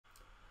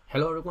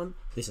Hello everyone,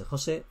 this is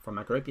Jose from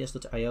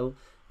microAPS.io,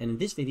 and in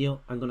this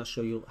video I'm going to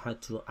show you how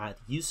to add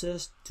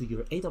users to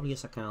your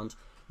AWS account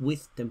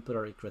with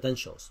temporary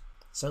credentials.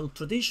 So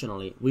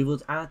traditionally we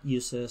would add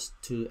users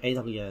to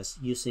AWS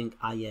using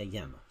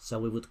IAM. So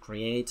we would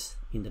create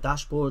in the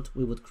dashboard,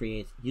 we would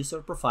create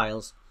user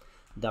profiles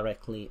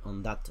directly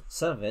on that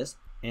service,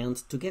 and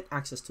to get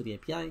access to the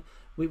API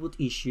we would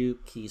issue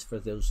keys for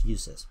those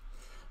users.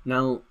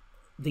 Now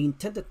the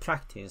intended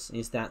practice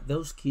is that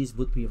those keys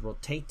would be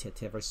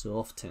rotated every so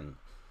often,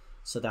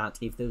 so that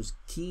if those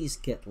keys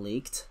get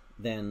leaked,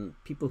 then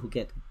people who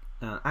get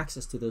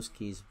access to those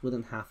keys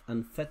wouldn't have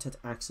unfettered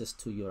access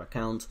to your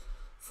account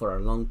for a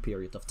long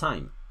period of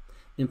time.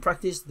 In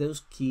practice,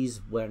 those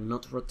keys were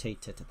not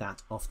rotated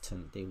that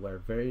often. They were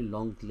very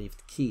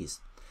long-lived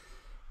keys.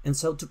 And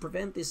so to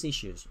prevent these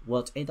issues,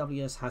 what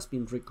AWS has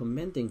been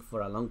recommending for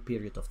a long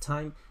period of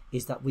time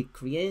is that we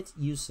create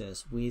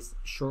users with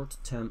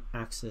short-term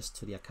access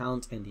to the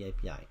account and the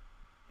API.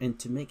 And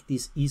to make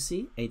this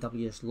easy,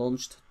 AWS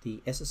launched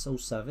the SSO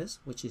service,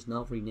 which is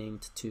now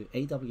renamed to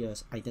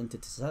AWS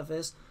Identity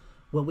Service,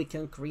 where we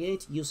can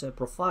create user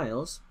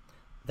profiles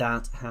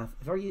that have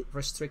very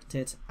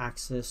restricted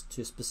access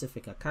to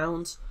specific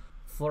accounts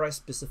for a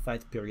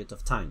specified period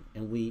of time,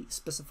 and we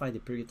specify the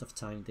period of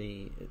time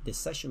the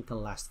session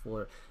can last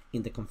for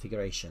in the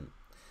configuration.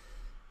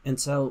 And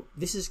so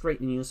this is great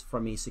news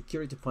from a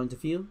security point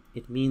of view.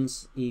 It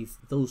means if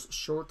those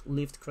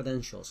short-lived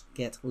credentials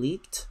get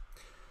leaked,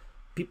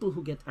 people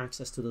who get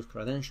access to those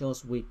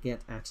credentials will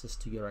get access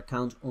to your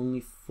account only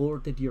for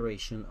the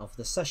duration of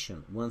the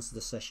session. Once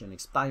the session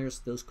expires,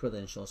 those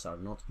credentials are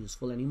not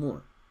useful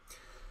anymore.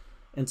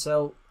 And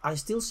so I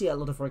still see a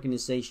lot of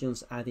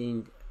organizations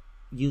adding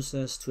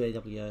users to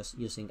AWS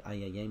using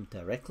IAM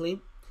directly,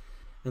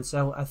 and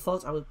so I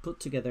thought I would put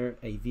together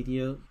a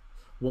video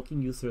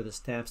walking you through the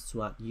steps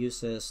to add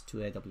users to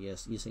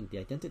AWS using the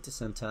Identity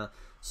Center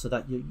so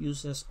that your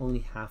users only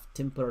have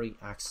temporary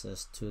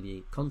access to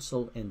the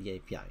console and the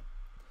API.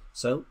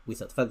 So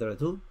without further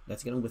ado,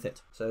 let's get on with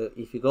it. So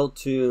if you go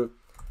to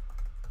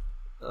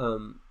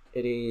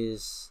it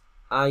is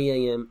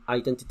IAM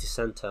Identity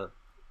Center,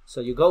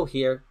 so you go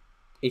here.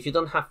 If you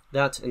don't have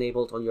that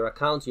enabled on your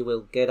account, you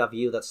will get a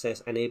view that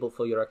says enable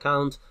for your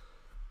account.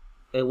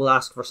 It will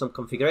ask for some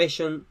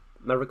configuration.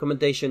 My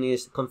recommendation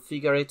is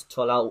configure it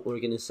to allow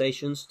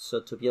organizations, so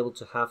to be able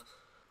to have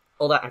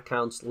other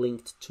accounts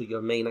linked to your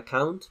main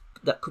account.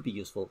 That could be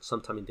useful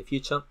sometime in the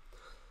future.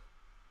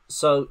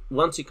 So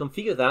once you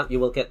configure that, you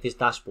will get this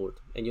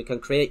dashboard and you can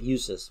create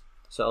users.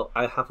 So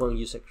I have one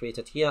user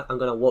created here. I'm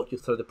going to walk you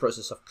through the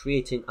process of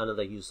creating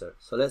another user.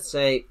 So let's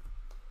say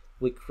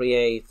we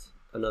create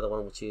another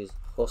one, which is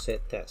Jose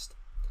Test,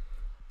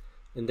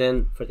 and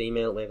then for the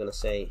email we're going to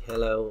say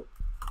hello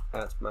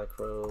at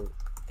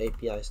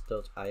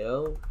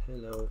microapis.io,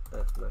 hello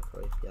at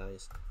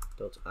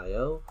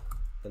microapis.io,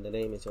 and the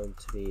name is going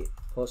to be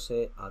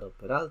Jose Aro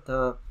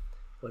Peralta.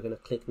 We're going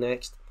to click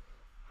next.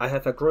 I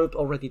have a group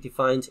already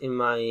defined in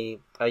my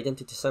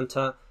Identity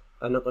Center.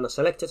 I'm not going to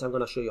select it. I'm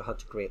going to show you how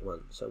to create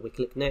one. So we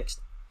click next,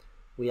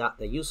 we add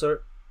the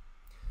user.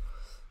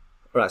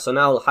 All right, so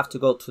now I'll have to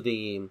go to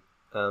the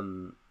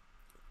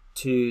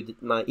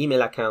my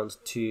email account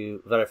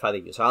to verify the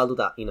user. I'll do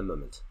that in a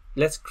moment.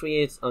 Let's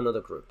create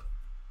another group.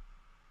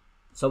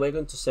 So we're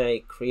going to say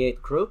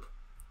create group,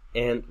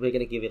 and we're going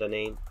to give it a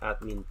name,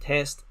 admin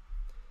test,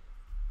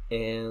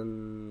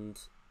 and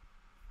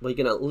we're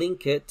going to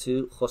link it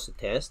to Jose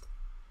Test.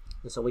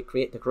 And so we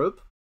create the group.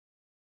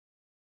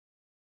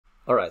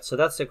 All right, so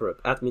that's the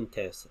group, admin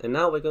test. And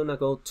now we're going to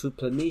go to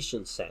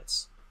permission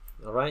sets.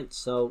 All right,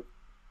 so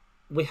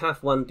we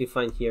have one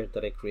defined here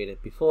that I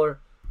created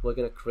before. We're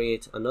going to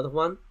create another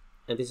one,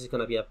 and this is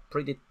going to be a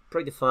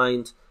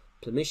predefined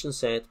permission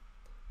set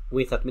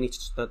with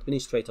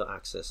administrator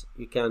access.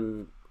 You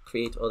can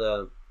create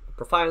other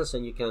profiles,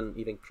 and you can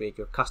even create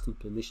your custom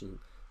permission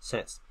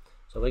sets.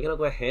 So we're going to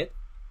go ahead.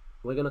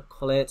 We're going to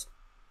call it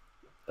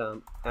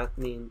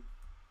admin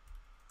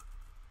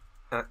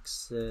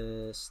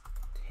access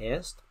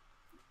test.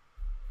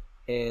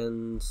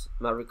 And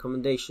my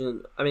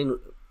recommendation, I mean,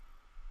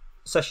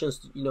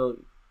 sessions, you know,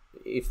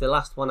 if they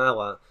last 1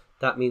 hour,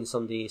 that means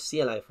on the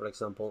CLI, for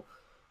example,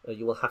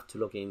 you will have to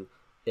log in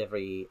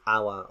every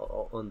hour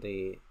on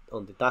the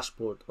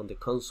dashboard, on the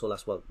console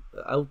as well.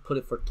 I would put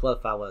it for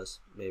 12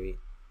 hours, maybe.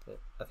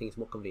 I think it's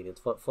more convenient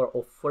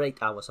for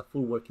 8 hours, a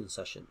full working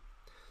session.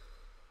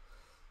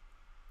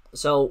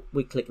 So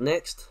we click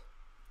next,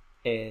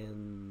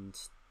 and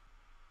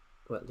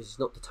well, this is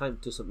not the time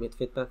to submit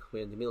feedback.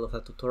 We're in the middle of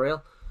that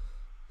tutorial.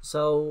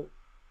 So,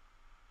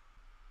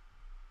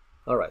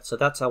 all right, so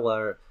that's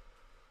our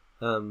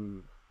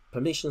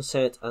permission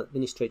set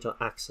administrator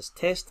access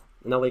test.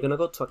 Now we're going to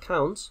go to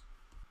accounts.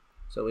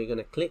 So we're going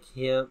to click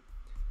here.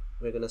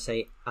 We're going to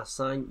say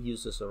assign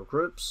users or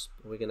groups.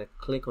 We're going to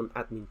click on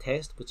admin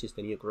test, which is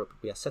the new group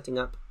we are setting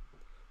up.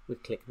 We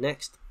click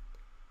next,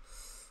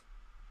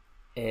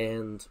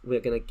 and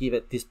we're going to give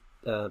it this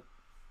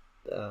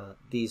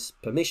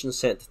permission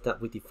set that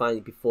we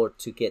defined before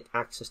to get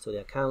access to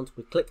the account.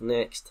 We click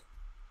next,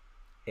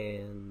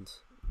 and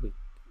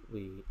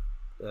we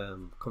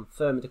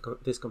confirm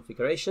this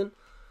configuration.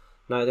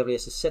 Now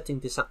AWS is setting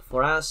this up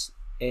for us,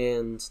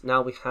 and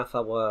now we have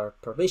our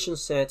permission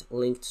set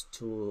linked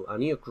to a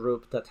new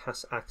group that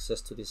has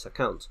access to this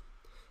account.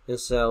 And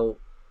so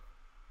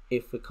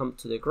if we come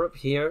to the group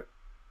here,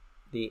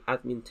 the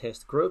admin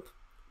test group,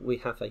 we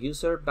have a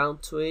user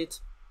bound to it,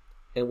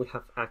 and we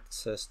have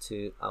access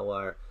to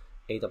our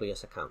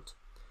AWS account.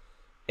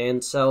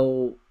 And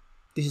so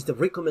this is the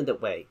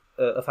recommended way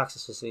of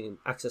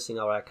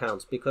accessing our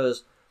accounts,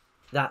 because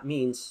that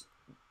means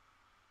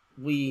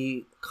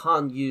we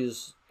can't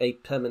use a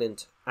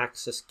permanent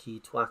access key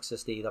to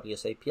access the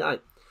AWS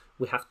API.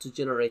 We have to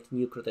generate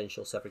new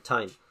credentials every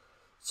time.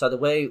 So the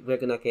way we're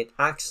going to get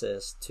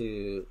access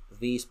to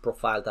this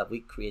profile that we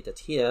created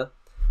here,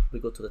 we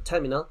go to the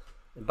terminal,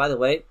 and by the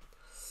way,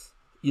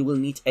 you will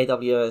need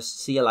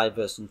AWS CLI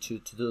version 2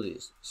 to do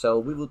this. So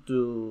we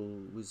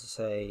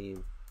say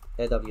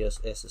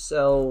AWS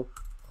SSO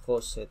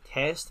hosted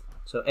test.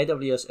 So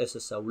AWS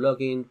SSO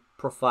login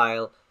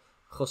profile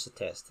hosted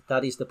test.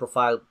 That is the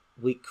profile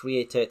we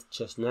created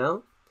just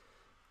now,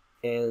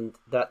 and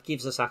that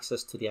gives us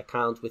access to the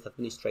account with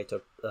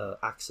administrator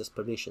access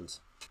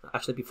permissions.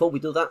 Actually, before we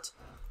do that,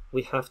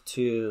 we have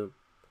to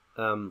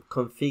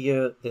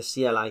configure the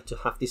CLI to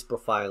have this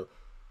profile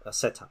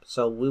set up.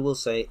 So we will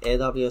say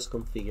AWS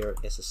configure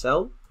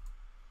SSO,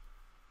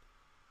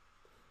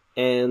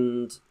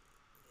 and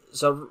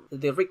so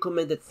the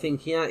recommended thing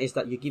here is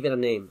that you give it a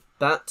name.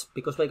 But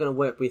because we're going to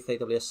work with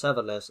AWS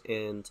serverless,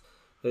 and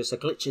there's a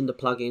glitch in the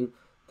plugin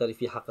that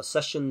if you have a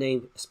session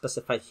name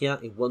specified here,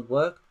 it won't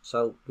work.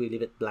 So we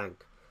leave it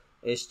blank.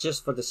 It's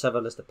just for the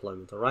serverless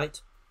deployment, all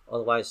right?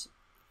 Otherwise,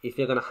 if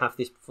you're going to have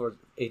this for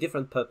a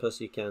different purpose,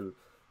 you can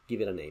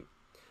give it a name.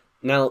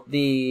 Now,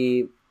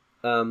 the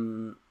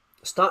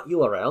start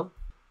URL,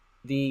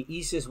 the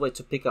easiest way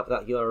to pick up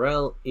that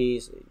URL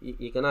is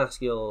you can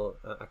ask your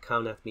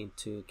account admin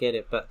to get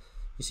it, but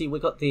you see we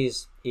got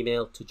this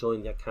email to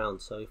join the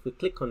account. So if we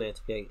click on it,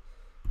 we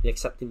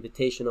accept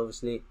invitation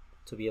obviously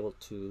to be able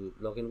to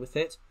log in with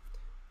it.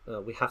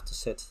 We have to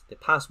set the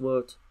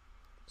password,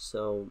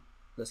 so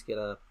let's get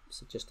a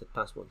suggested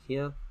password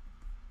here.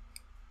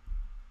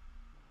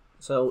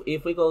 So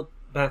if we go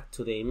back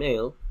to the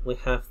email, we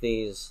have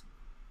this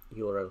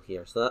URL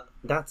here. So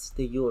that's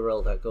the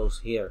URL that goes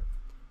here.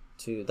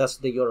 That's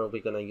the URL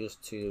we're going to use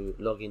to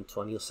log into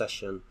a new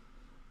session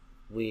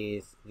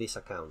with this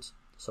account.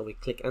 So we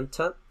click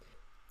enter,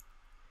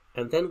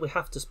 and then we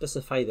have to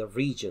specify the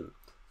region.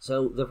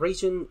 So the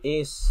region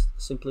is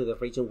simply the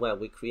region where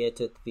we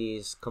created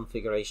this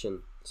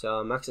configuration. So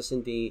I'm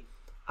accessing the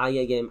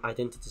IAM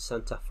Identity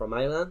Center from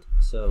Ireland.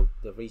 So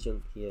the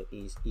region here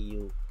is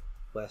EU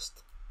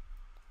West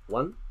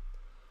 1.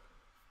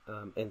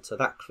 And so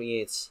that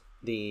creates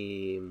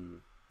the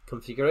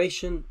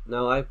configuration.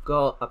 Now I've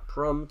got a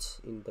prompt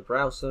in the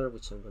browser,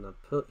 which I'm going to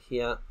put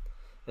here.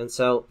 And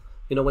so,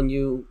 you know, when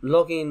you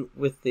log in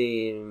with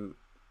the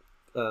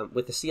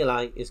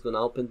CLI, it's going to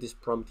open this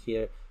prompt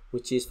here,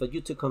 which is for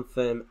you to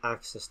confirm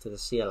access to the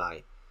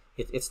CLI.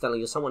 It's telling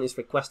you someone is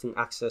requesting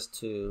access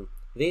to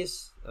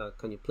this.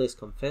 Can you please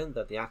confirm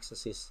that the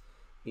access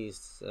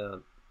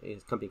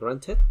can be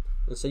granted?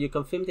 And so you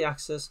confirm the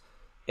access,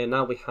 and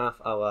now we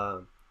have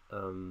our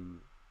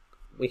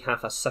we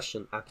have a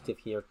session active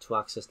here to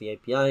access the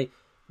API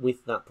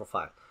with that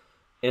profile.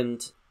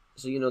 And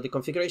so, you know, the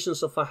configuration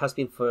so far has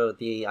been for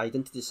the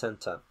Identity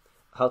Center,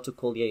 how to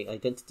call the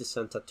Identity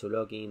Center to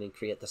log in and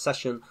create the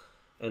session.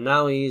 And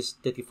now is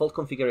the default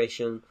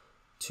configuration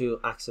to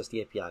access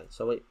the API.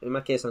 So in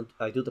my case,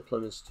 I do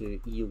deployments to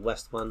EU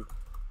West 1.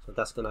 So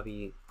that's going to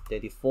be the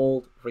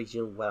default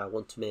region where I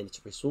want to manage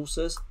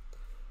resources.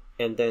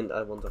 And then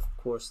I want, of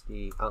course,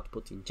 the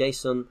output in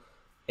JSON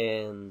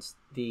and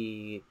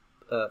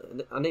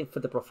a name for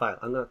the profile.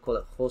 I'm going to call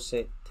it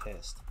Jose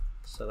Test,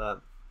 so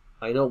that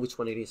I know which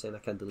one it is and I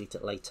can delete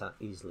it later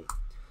easily.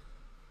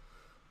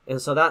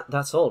 And so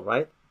that's all,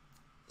 right?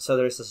 So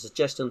there is a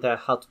suggestion there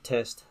how to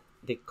test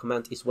the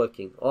command is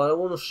working. All I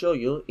want to show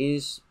you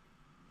is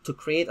to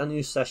create a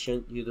new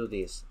session, you do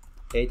this: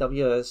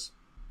 AWS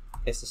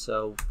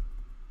SSO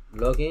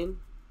login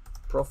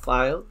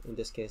profile, in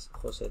this case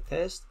Jose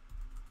Test.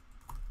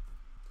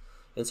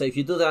 And so if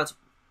you do that,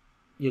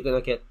 you're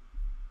going to get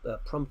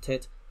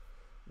prompted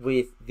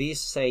with this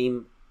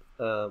same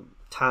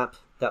tab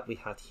that we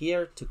had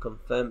here to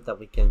confirm that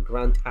we can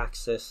grant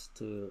access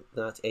to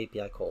that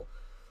API call.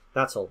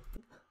 That's all.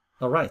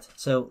 All right,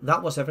 so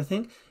that was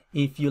everything.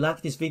 If you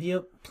like this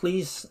video,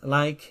 please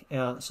like,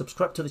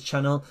 subscribe to the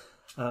channel,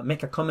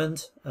 make a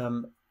comment.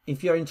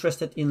 If you're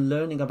interested in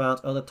learning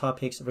about other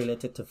topics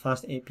related to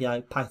Fast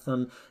API,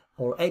 Python,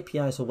 or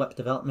APIs or web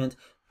development,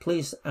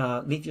 please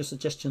leave your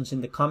suggestions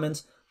in the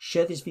comments.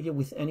 Share this video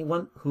with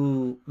anyone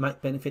who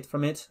might benefit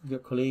from it, your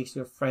colleagues,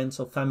 your friends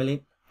or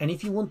family. And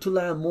if you want to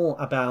learn more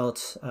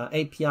about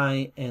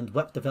API and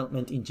web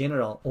development in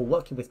general, or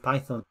working with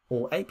Python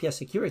or API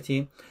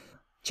security,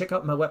 check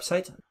out my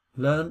website,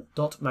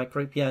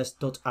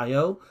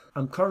 learn.microaps.io.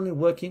 I'm currently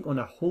working on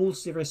a whole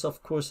series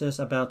of courses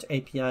about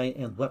API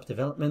and web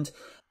development.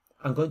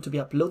 I'm going to be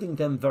uploading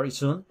them very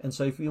soon. And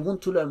so if you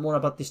want to learn more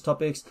about these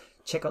topics,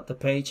 check out the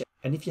page.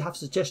 And if you have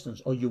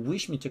suggestions or you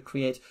wish me to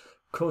create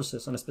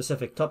courses on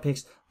specific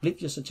topics,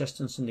 leave your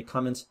suggestions in the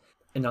comments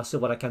and I'll see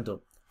what I can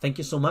do. Thank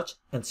you so much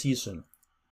and see you soon.